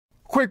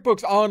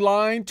QuickBooks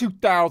Online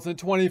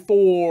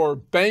 2024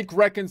 Bank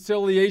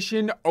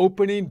Reconciliation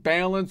Opening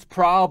Balance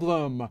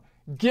Problem.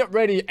 Get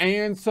ready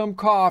and some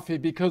coffee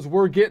because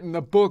we're getting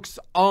the books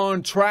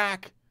on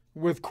track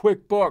with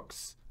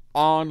QuickBooks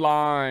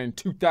Online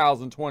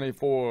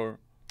 2024.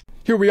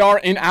 Here we are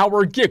in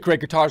our Get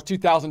Great Guitars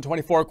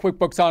 2024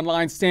 QuickBooks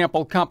Online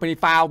sample company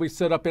file we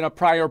set up in a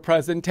prior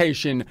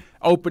presentation,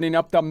 opening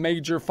up the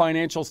major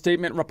financial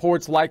statement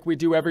reports like we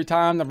do every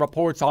time. The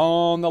reports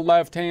on the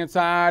left-hand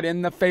side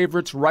in the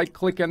favorites,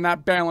 right-click in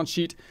that balance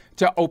sheet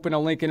to open a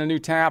link in a new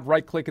tab,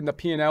 right-click in the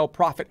P&L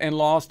profit and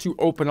loss to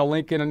open a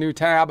link in a new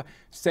tab.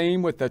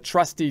 Same with the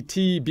trusty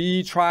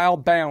TB trial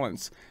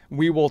balance.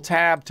 We will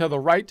tab to the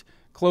right,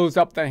 close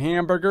up the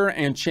hamburger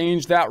and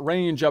change that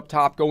range up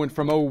top, going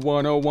from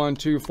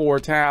 010124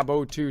 tab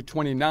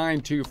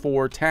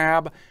 022924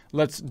 tab.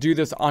 Let's do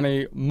this on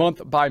a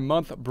month by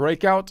month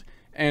breakout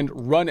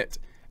and run it.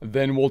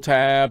 Then we'll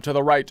tab to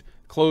the right,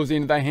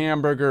 closing the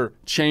hamburger,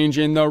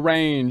 changing the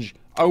range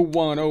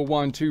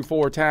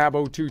 010124 tab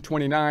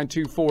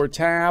 022924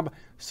 tab,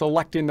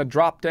 selecting the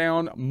drop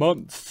down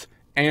months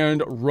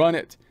and run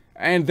it.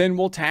 And then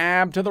we'll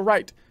tab to the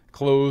right,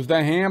 close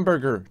the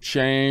hamburger,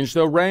 change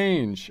the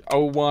range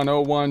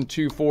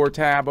 010124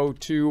 tab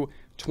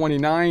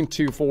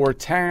 022924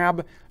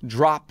 tab,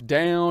 drop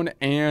down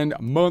and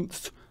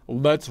months.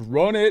 Let's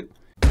run it.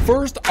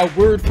 First, a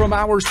word from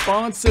our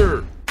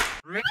sponsor.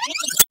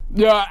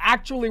 Yeah,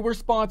 actually we're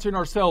sponsoring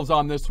ourselves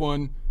on this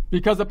one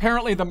because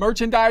apparently the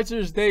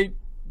merchandisers, they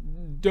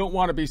don't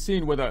want to be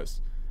seen with us.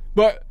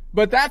 But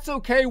that's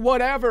okay,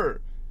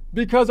 whatever,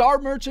 because our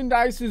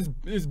merchandise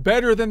is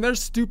better than their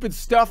stupid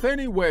stuff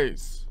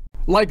anyways.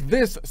 Like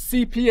this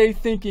CPA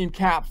thinking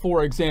cap,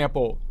 for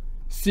example.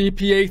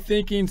 CPA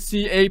thinking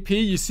CAP,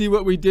 you see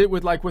what we did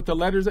with the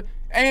letters?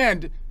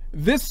 And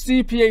this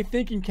CPA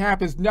thinking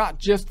cap is not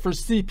just for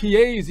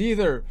CPAs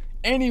either.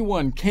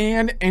 Anyone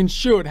can and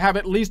should have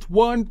at least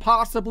one,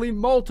 possibly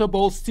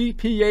multiple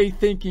CPA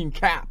thinking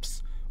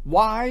caps.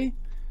 Why?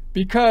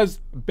 Because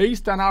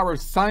based on our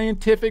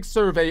scientific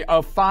survey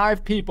of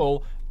 5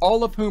 people,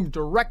 all of whom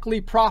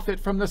directly profit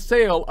from the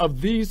sale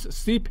of these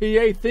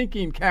CPA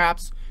thinking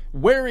caps,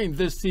 wearing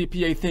this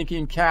CPA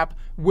thinking cap,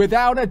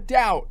 without a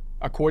doubt,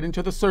 according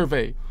to the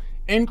survey,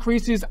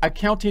 increases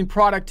accounting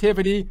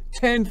productivity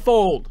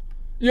tenfold.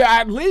 Yeah,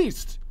 at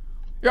least.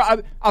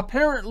 Yeah,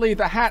 apparently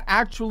the hat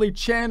actually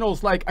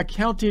channels like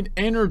accounting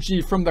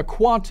energy from the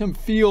quantum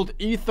field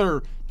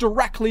ether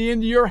directly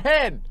into your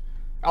head,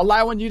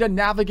 allowing you to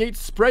navigate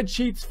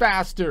spreadsheets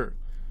faster.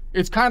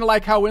 It's kind of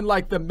like how in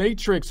the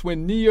Matrix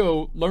when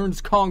Neo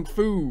learns Kung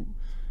Fu,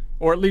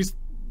 or at least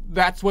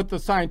that's what the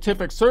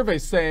scientific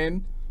survey's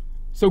saying.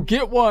 So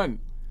get one,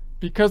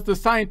 because the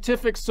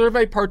scientific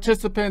survey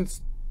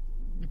participants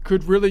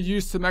could really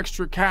use some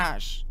extra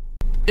cash.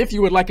 If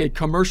you would like a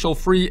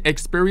commercial-free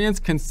experience,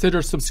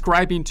 consider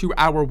subscribing to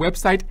our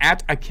website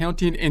at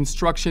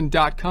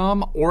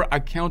accountinginstruction.com or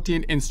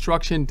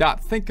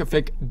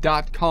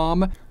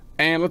accountinginstruction.thinkific.com.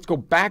 And let's go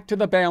back to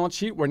the balance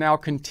sheet. We're now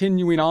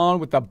continuing on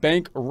with the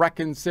bank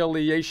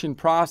reconciliation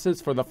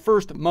process for the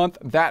first month,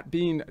 that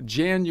being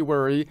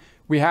January.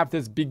 We have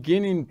this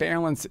beginning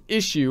balance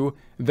issue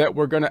that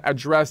we're going to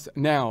address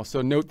now.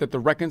 So note that the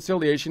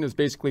reconciliation is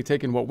basically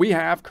taking what we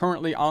have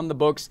currently on the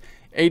books,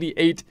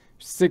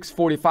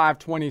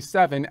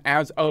 88,645.27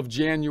 as of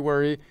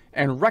January,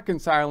 and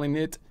reconciling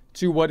it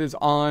to what is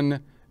on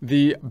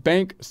the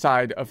bank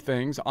side of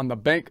things. On the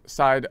bank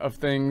side of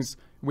things,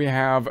 we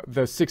have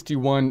the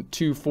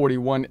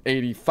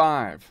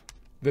 61,241.85.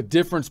 The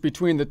difference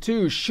between the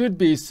two should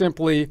be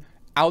simply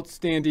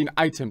outstanding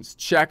items,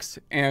 checks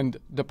and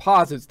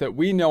deposits that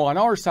we know on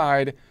our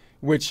side,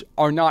 which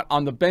are not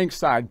on the bank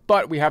side,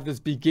 but we have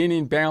this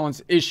beginning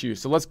balance issue.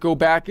 So let's go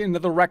back into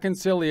the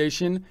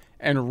reconciliation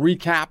and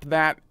recap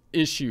that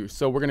issue.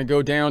 So we're going to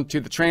go down to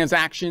the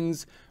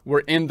transactions.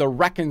 We're in the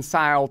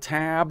reconcile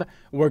tab.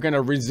 We're going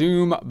to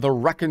resume the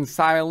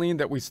reconciling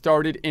that we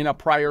started in a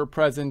prior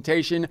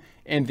presentation.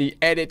 In the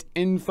edit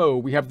info,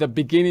 we have the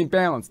beginning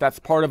balance. That's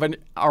part of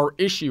our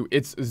issue.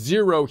 It's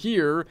 0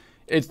 here.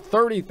 It's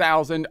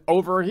 30,000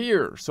 over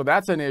here. So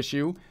that's an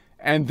issue.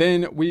 And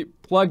then we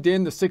plugged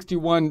in the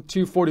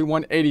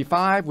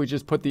 61,241.85. We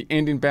just put the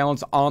ending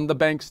balance on the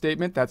bank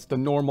statement. That's the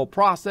normal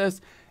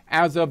process.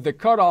 As of the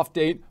cutoff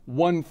date,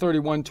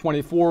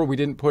 1/31/24, we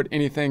didn't put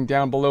anything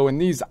down below in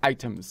these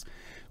items.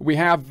 We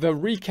have the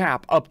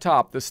recap up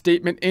top, the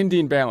statement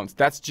ending balance.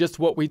 That's just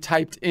what we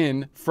typed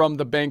in from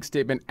the bank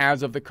statement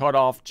as of the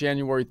cutoff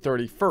January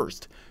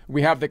 31st.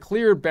 We have the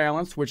cleared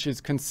balance, which is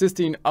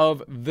consisting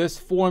of this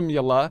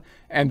formula,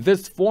 and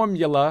this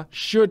formula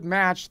should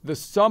match the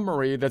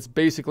summary that's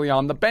basically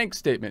on the bank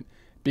statement.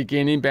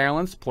 Beginning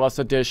balance plus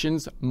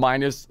additions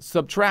minus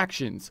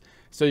subtractions.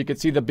 So you can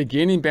see the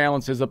beginning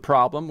balance is a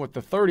problem with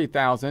the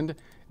 30,000.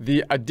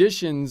 The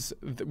additions,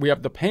 we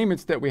have the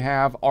payments that we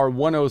have are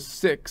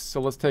 106.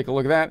 So let's take a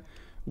look at that.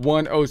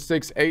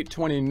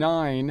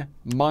 106,829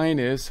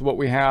 minus what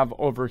we have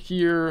over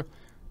here,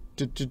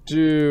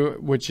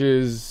 which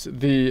is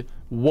the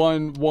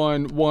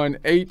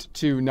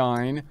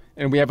 111,829.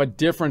 and we have a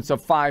difference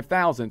of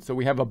 5,000. So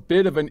we have a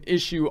bit of an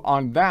issue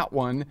on that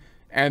one.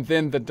 And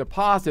then the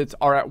deposits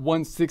are at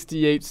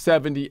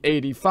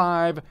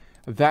 168.70.85.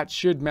 That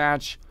should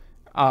match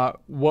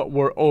what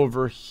we're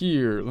over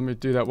here. Let me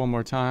do that one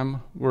more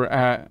time. We're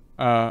at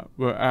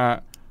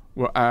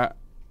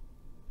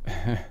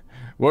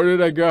where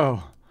did I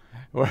go?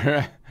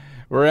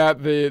 We're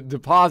at the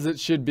deposit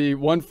should be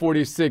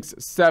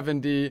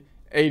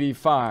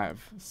 146.70.85.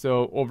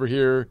 So over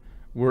here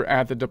we're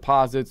at the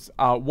deposits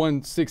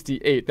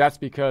 168. That's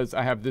because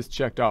I have this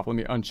checked off. Let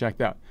me uncheck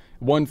that.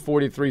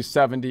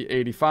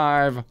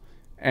 143.70.85,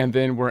 and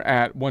then we're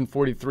at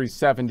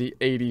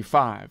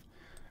 143.70.85.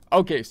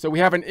 Okay, so we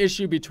have an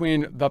issue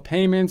between the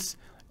payments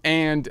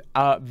and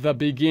the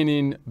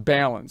beginning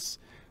balance.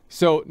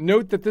 So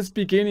note that this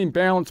beginning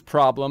balance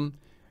problem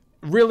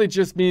really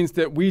just means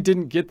that we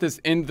didn't get this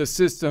in the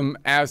system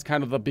as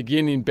kind of the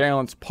beginning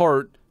balance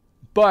part,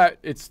 but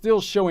it's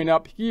still showing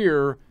up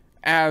here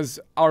as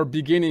our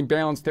beginning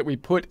balance that we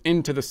put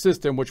into the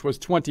system, which was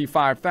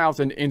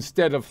 25,000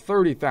 instead of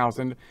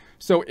 30,000.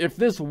 So if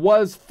this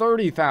was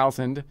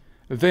 30,000,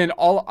 then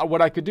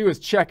what I could do is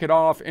check it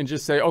off and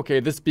just say, okay,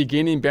 this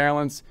beginning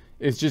balance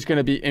is just going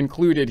to be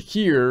included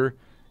here,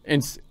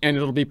 and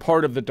it'll be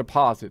part of the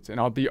deposits, and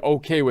I'll be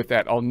okay with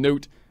that. I'll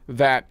note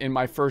that in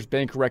my first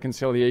bank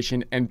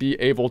reconciliation and be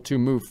able to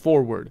move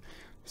forward.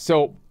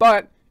 So,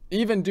 but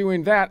even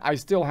doing that, I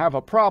still have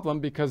a problem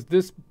because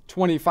this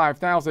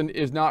 25,000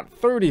 is not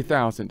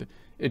 30,000.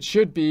 It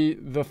should be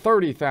the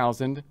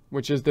 30,000,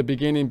 which is the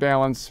beginning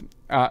balance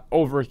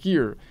over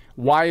here.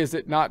 Why is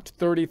it not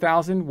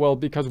 30,000? Well,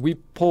 because we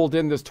pulled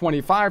in this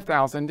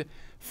 25,000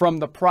 from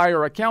the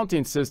prior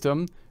accounting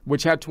system,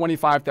 which had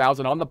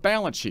 25,000 on the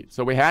balance sheet.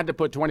 So we had to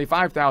put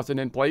 25,000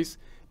 in place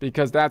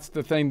because that's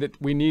the thing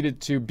that we needed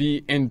to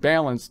be in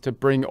balance to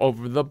bring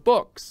over the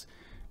books.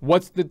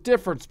 What's the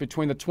difference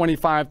between the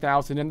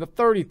 25,000 and the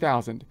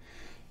 30,000?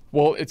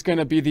 Well, it's going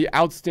to be the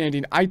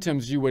outstanding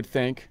items, you would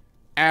think,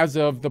 as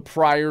of the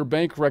prior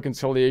bank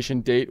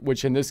reconciliation date,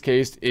 which in this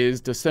case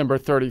is December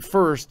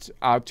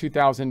 31st,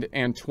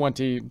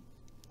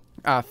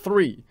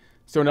 2023.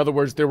 So in other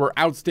words, there were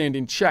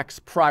outstanding checks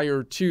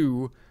prior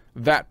to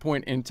that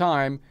point in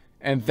time,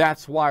 and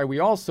that's why we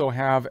also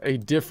have a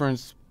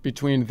difference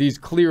between these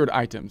cleared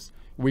items.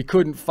 We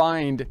couldn't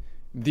find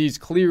these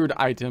cleared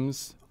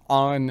items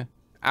on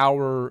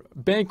our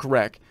bank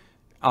rec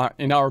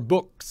in our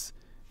books.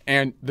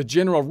 And the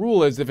general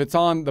rule is if it's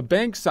on the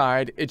bank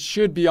side, it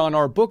should be on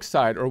our book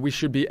side, or we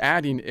should be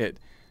adding it.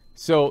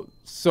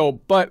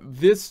 But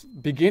this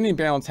beginning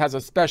balance has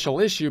a special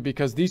issue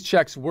because these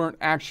checks weren't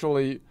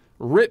actually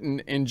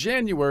written in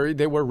January.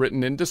 They were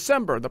written in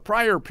December, the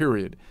prior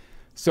period.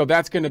 So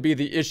that's going to be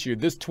the issue.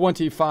 This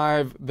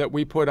 25 that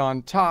we put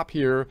on top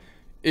here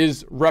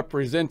is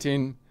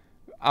representing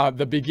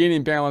the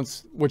beginning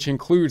balance, which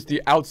includes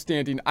the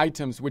outstanding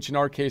items, which in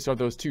our case are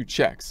those two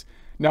checks.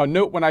 Now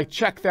note when I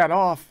check that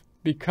off,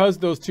 because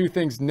those two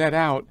things net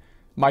out,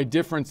 my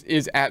difference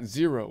is at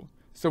 0.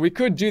 So we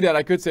could do that.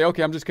 I could say,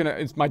 okay,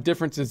 my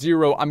difference is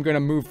 0. I'm going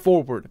to move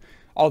forward.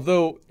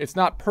 Although it's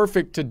not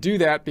perfect to do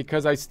that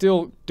because I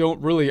still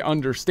don't really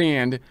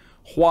understand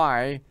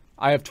why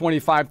I have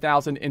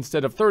 25,000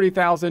 instead of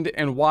 30,000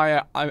 and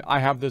why I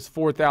have this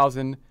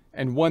 4,000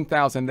 and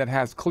 1,000 that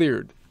has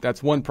cleared.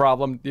 That's one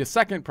problem. The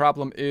second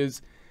problem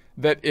is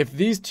that if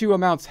these two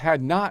amounts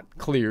had not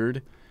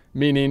cleared,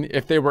 meaning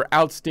if they were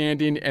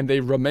outstanding and they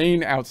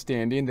remain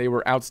outstanding, they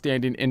were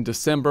outstanding in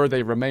December,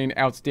 they remain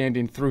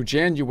outstanding through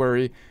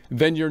January,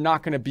 then you're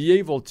not going to be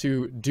able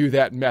to do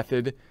that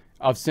method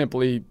of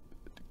simply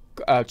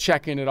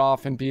checking it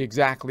off and be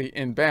exactly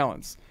in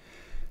balance.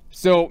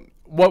 So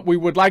what we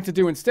would like to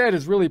do instead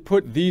is really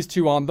put these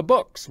two on the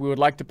books. We would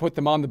like to put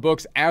them on the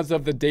books as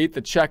of the date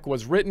the check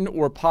was written,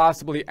 or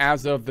possibly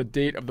as of the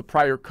date of the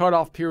prior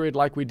cutoff period,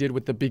 like we did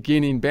with the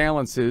beginning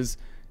balances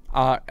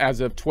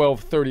as of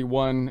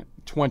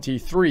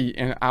 12/31/23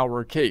 in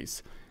our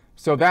case.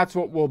 So that's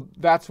what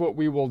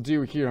we will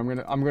do here.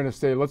 I'm gonna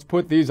say let's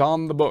put these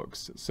on the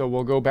books. So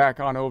we'll go back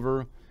on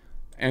over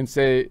and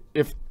say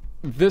if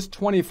this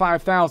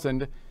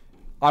 25,000,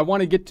 I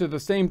want to get to the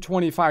same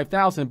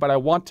 25,000, but I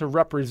want to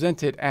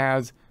represent it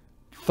as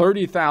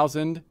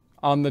 30,000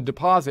 on the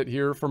deposit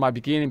here for my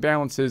beginning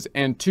balances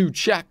and two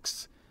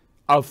checks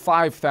of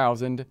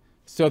 5,000,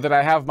 so that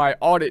I have my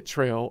audit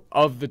trail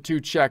of the two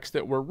checks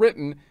that were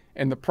written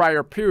in the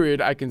prior period.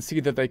 I can see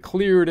that they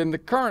cleared in the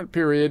current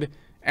period,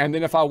 and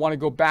then if I want to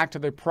go back to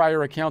the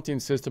prior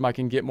accounting system, I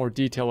can get more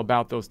detail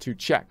about those two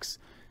checks.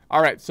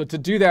 All right, so to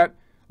do that,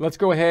 let's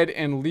go ahead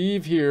and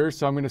leave here.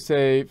 So I'm going to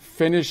say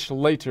finish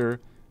later.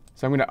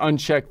 So I'm going to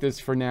uncheck this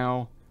for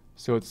now.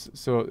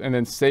 And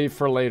then save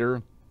for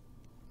later.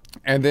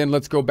 And then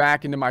let's go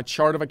back into my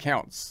chart of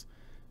accounts.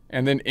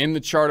 And then in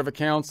the chart of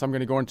accounts, I'm going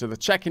to go into the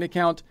checking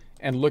account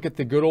and look at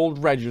the good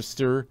old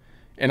register.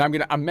 And I'm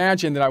going to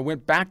imagine that I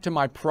went back to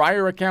my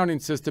prior accounting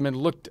system and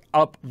looked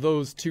up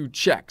those two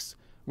checks,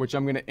 which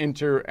I'm going to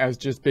enter as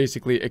just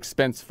basically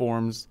expense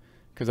forms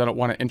because I don't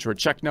want to enter a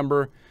check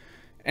number.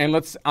 And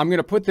I'm going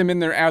to put them in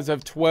there as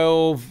of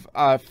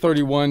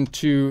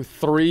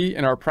 12/31/23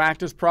 in our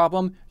practice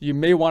problem. You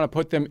may want to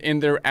put them in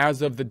there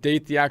as of the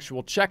date the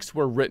actual checks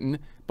were written.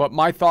 But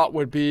my thought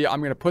would be I'm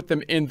going to put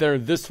them in there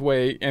this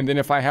way. And then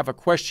if I have a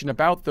question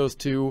about those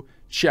two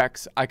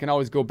checks, I can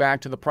always go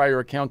back to the prior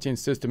accounting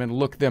system and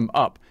look them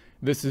up.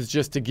 This is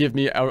just to give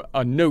me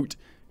a note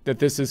that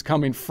this is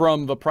coming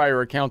from the prior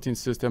accounting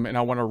system, and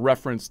I want to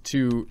reference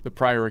to the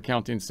prior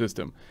accounting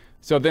system.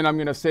 So then I'm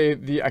going to say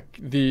the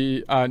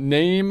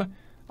name,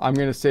 I'm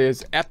going to say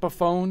is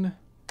Epiphone.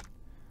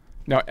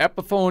 Now,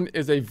 Epiphone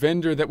is a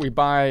vendor that we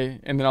buy,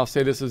 and then I'll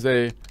say this is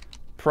a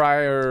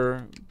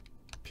prior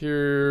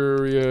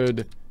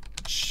period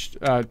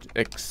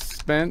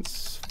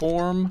expense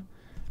form.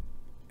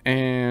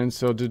 And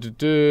so,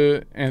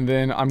 and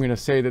then I'm going to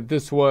say that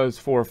this was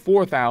for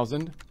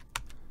 4,000.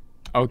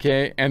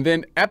 Okay, and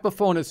then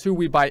Epiphone is who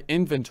we buy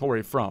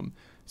inventory from.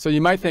 So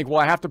you might think, well,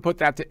 I have to put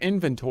that to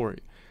inventory.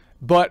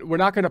 But we're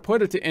not going to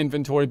put it to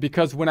inventory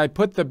because when I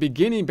put the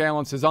beginning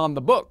balances on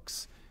the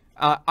books,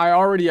 I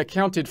already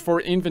accounted for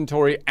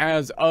inventory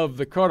as of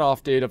the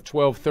cutoff date of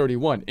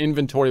 12/31.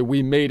 Inventory,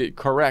 we made it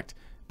correct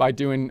by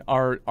doing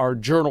our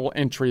journal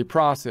entry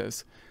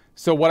process.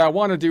 So what I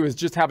want to do is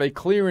just have a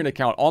clearing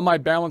account. All my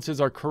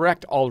balances are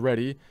correct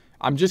already.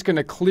 I'm just going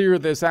to clear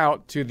this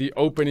out to the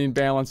opening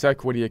balance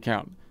equity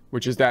account,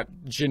 which is that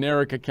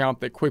generic account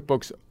that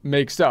QuickBooks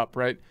makes up,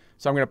 right?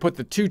 So I'm going to put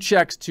the two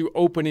checks to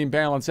opening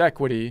balance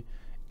equity,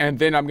 and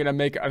then I'm going to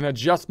make an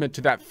adjustment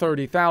to that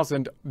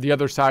 30,000. The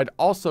other side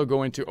also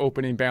going to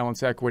opening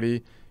balance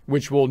equity,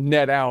 which will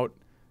net out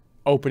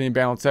opening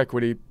balance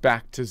equity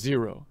back to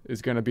zero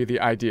is going to be the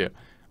idea.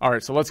 All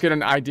right, so let's get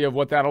an idea of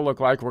what that'll look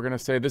like. We're going to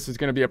say this is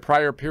going to be a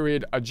prior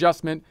period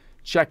adjustment,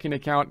 checking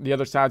account. The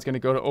other side's going to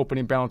go to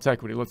opening balance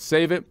equity. Let's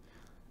save it.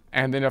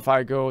 And then if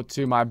I go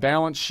to my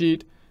balance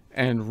sheet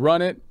and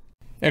run it,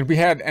 and we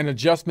had an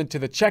adjustment to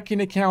the checking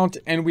account,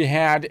 and we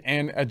had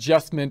an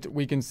adjustment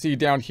we can see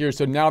down here.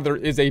 So now there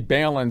is a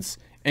balance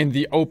in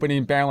the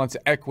opening balance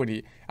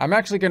equity. I'm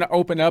actually going to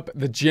open up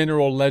the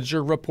general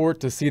ledger report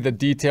to see the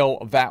detail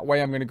that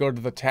way. I'm going to go to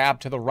the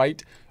tab to the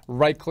right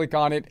click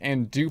on it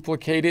and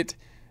duplicate it.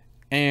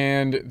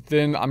 And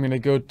then I'm going to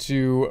go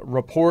to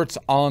reports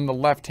on the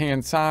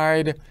left-hand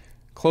side,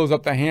 close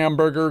up the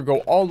hamburger, go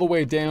all the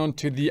way down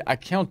to the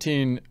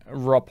accounting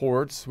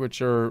reports,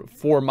 which are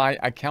for my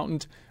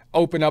accountant.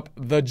 Open up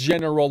the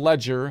general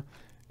ledger,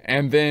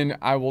 and then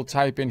I will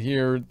type in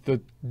here the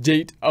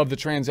date of the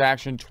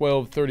transaction,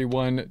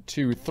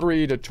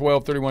 12/31/23 to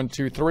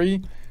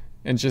 12/31/23,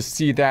 and just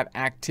see that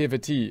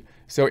activity.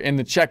 So in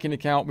the checking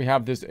account, we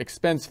have this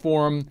expense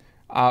form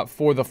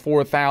for the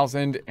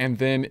 4,000, and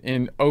then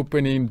in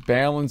opening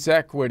balance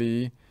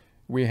equity,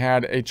 we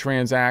had a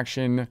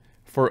transaction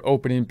for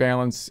opening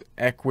balance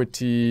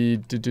equity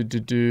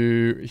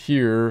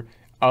here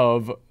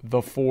of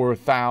the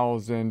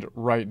 4,000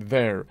 right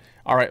there.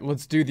 All right,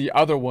 let's do the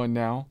other one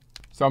now.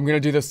 So I'm going to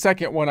do the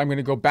second one. I'm going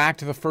to go back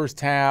to the first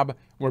tab.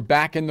 We're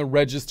back in the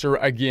register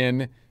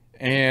again,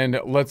 and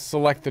let's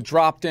select the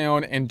drop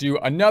down and do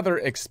another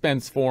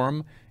expense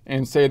form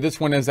and say this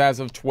one is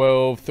as of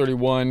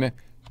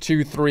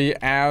 12/31/23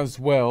 as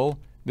well.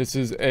 This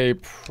is a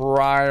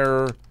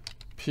prior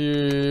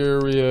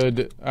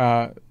period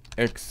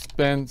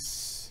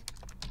expense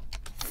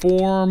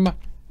form.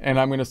 And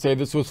I'm going to say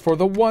this was for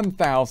the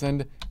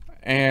 1,000.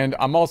 And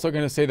I'm also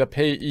going to say the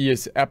payee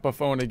is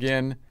Epiphone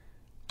again.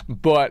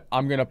 But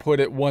I'm going to put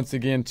it once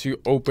again to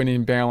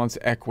opening balance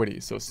equity.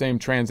 So same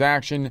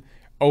transaction,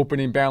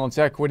 opening balance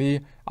equity.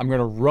 I'm going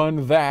to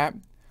run that.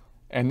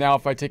 And now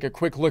if I take a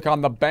quick look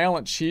on the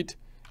balance sheet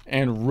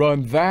and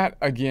run that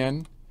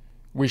again,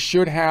 we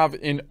should have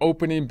in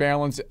opening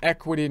balance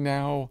equity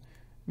now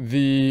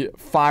the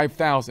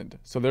 5,000.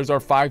 So there's our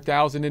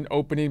 5,000 in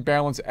opening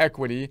balance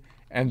equity.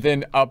 And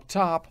then up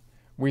top,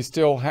 we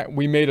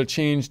made a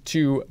change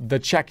to the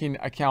checking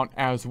account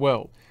as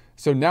well.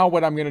 So now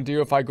what I'm going to do,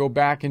 if I go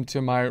back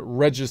into my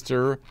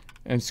register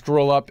and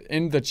scroll up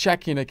in the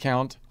checking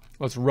account,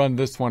 let's run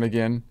this one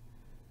again.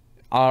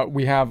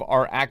 We have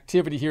our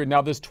activity here.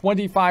 Now this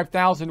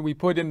 25,000 we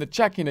put in the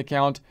checking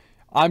account,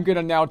 I'm going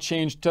to now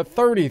change to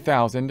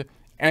 30,000.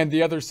 And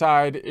the other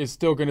side is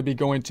still going to be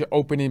going to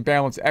opening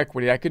balance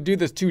equity. I could do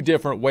this two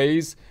different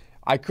ways.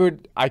 I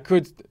could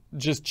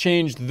just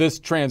change this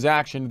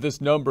transaction,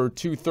 this number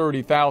to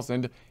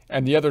 30,000,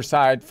 and the other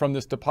side from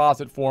this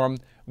deposit form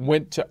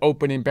went to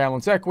opening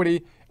balance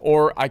equity,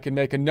 or I can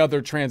make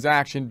another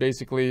transaction,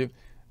 basically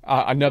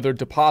another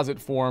deposit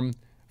form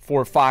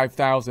for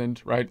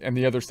 5,000, right? And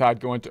the other side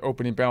going to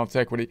opening balance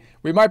equity.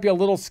 We might be a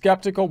little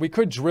skeptical. We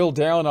could drill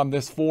down on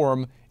this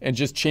form and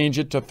just change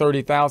it to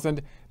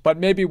 30,000, but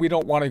maybe we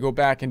don't want to go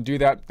back and do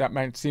that. That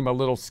might seem a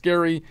little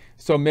scary.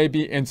 So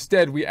maybe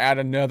instead we add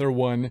another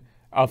one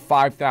of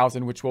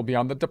 5,000, which will be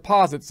on the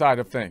deposit side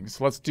of things.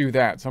 Let's do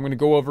that. So I'm going to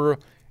go over,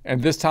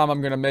 and this time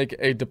I'm going to make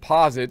a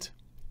deposit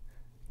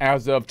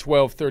as of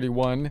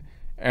 12/31,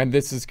 and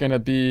this is going to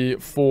be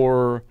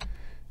for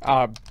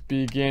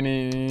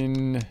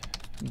beginning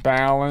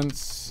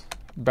balance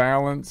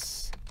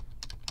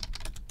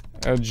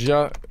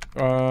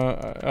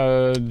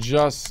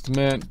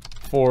adjustment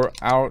for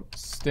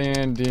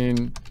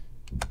outstanding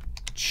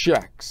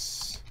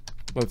checks,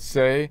 let's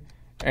say,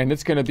 and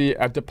it's going to be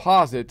a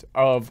deposit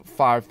of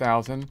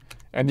 5,000,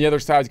 and the other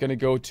side is going to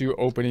go to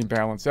opening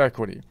balance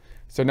equity.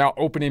 So now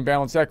opening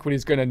balance equity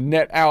is going to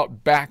net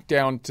out back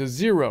down to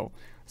 0.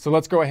 So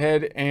let's go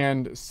ahead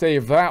and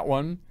save that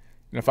one.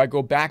 And if I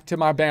go back to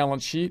my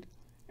balance sheet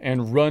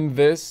and run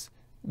this,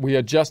 we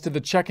adjusted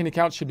the checking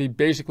account should be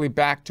basically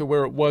back to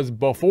where it was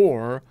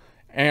before,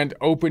 and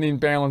opening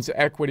balance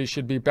equity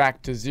should be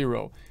back to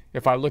 0.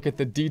 If I look at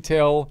the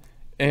detail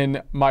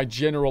in my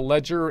general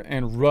ledger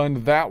and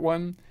run that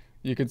one,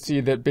 you can see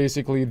that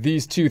basically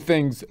these two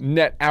things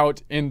net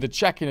out in the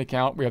checking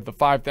account. We have the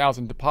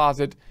 5,000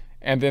 deposit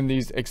and then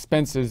these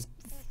expenses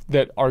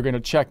that are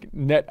going to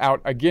net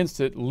out against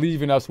it,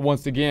 leaving us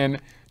once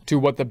again to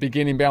what the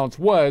beginning balance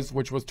was,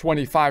 which was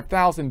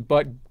 25,000,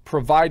 but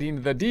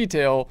providing the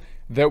detail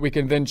that we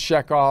can then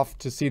check off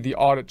to see the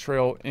audit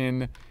trail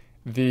in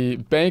the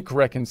bank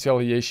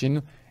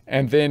reconciliation.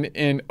 And then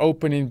in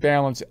opening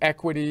balance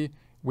equity,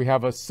 we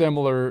have a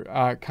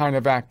similar kind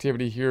of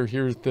activity here.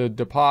 Here's the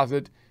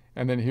deposit,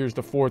 and then here's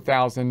the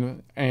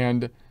 4,000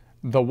 and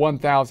the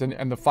 1,000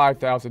 and the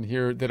 5,000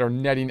 here that are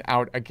netting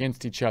out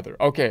against each other.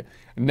 Okay,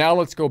 now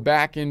let's go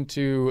back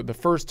into the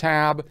first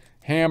tab,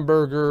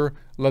 hamburger.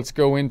 Let's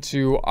go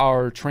into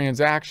our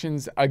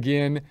transactions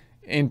again,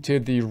 into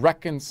the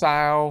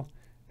reconcile,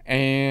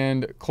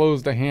 and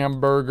close the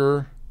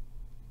hamburger.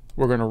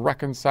 We're going to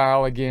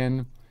reconcile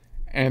again,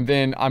 and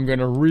then I'm going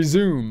to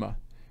resume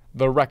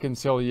the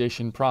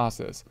reconciliation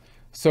process.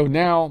 So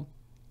now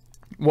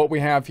what we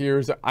have here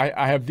is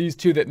I have these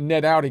two that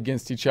net out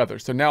against each other.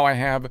 So now I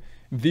have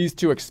these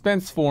two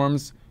expense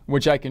forms,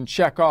 which I can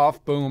check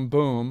off, boom,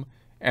 boom.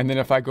 And then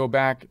if I go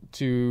back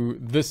to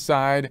this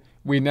side,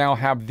 we now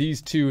have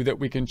these two that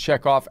we can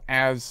check off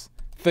as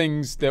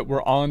things that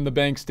were on the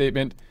bank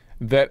statement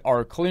that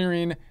are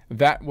clearing.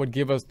 That would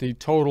give us the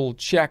total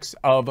checks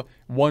of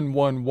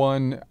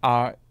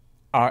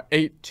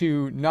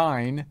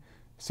 111,829.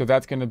 So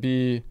that's going to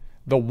be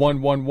the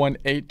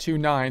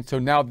 111,829. So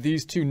now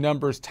these two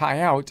numbers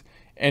tie out,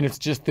 and it's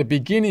just the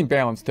beginning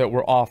balance that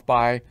we're off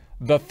by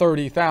the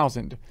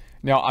 30,000.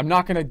 Now I'm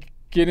not going to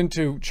get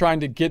into trying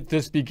to get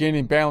this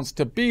beginning balance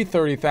to be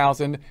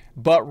 30,000,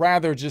 but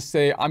rather just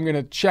say I'm going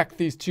to check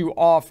these two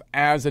off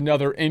as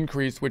another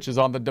increase, which is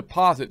on the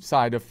deposit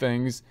side of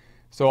things.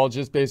 So I'll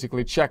just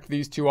basically check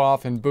these two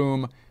off, and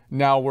boom,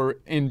 now we're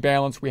in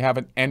balance. We have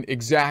an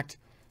exact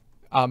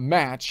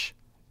match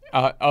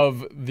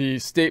of the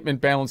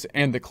statement balance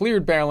and the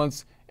cleared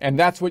balance, and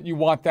that's what you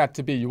want that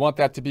to be. You want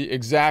that to be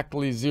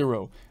exactly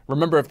 0.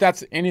 Remember, if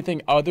that's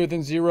anything other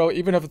than 0,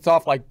 even if it's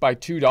off like by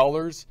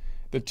 $2,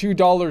 the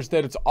 $2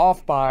 that it's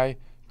off by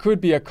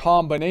could be a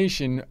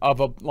combination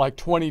of like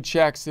 20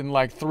 checks and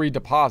like 3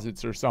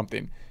 deposits or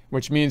something,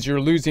 which means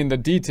you're losing the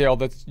detail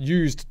that's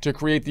used to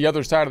create the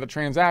other side of the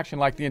transaction,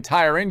 like the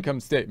entire income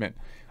statement.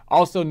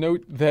 Also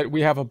note that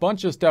we have a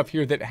bunch of stuff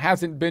here that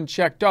hasn't been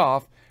checked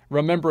off,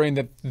 remembering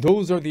that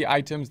those are the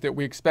items that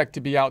we expect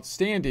to be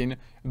outstanding.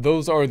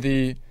 Those are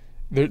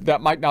that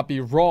might not be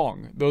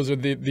wrong. Those are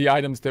the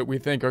items that we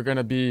think are going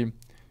to be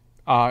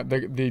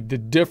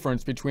the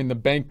difference between the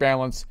bank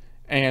balance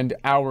and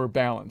our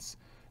balance.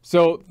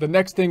 So the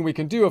next thing we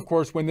can do, of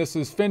course, when this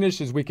is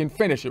finished, is we can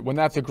finish it. When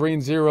that's a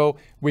green 0,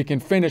 we can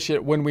finish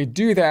it. When we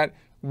do that,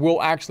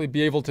 we'll actually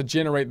be able to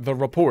generate the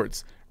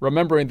reports.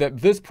 Remembering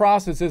that this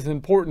process is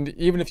important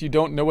even if you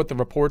don't know what the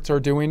reports are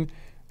doing,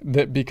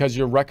 that because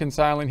you're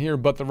reconciling here,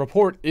 but the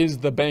report is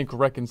the bank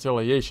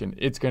reconciliation.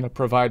 It's going to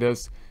provide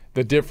us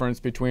the difference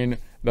between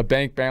the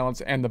bank balance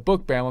and the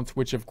book balance,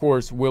 which of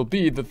course will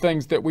be the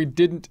things that we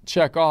didn't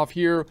check off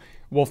here.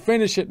 We'll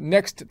finish it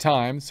next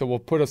time, so we'll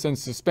put us in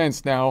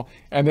suspense now,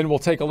 and then we'll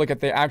take a look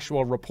at the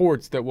actual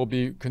reports that will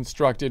be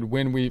constructed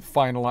when we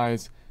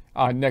finalize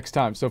next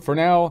time. So for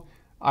now,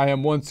 I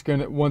am once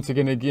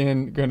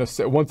again gonna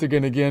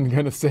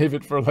save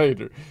it for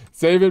later.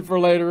 Save it for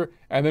later,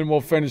 and then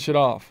we'll finish it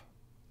off.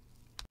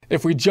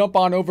 If we jump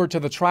on over to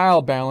the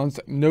trial balance,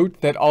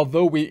 note that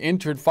although we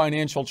entered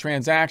financial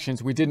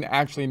transactions, we didn't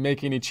actually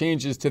make any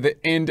changes to the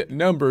end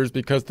numbers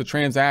because the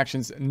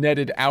transactions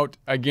netted out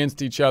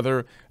against each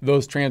other.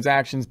 Those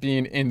transactions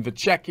being in the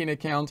checking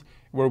account,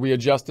 where we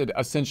adjusted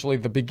essentially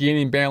the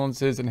beginning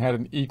balances and had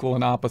an equal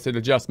and opposite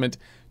adjustment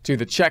to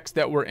the checks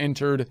that were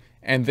entered,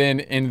 and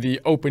then in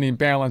the opening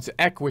balance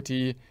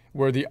equity,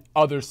 where the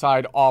other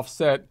side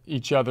offset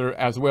each other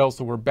as well.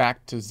 So we're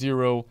back to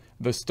 0,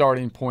 the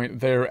starting point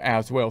there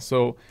as well.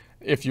 So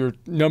if your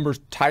numbers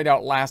tied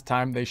out last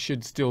time, they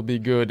should still be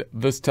good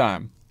this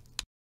time.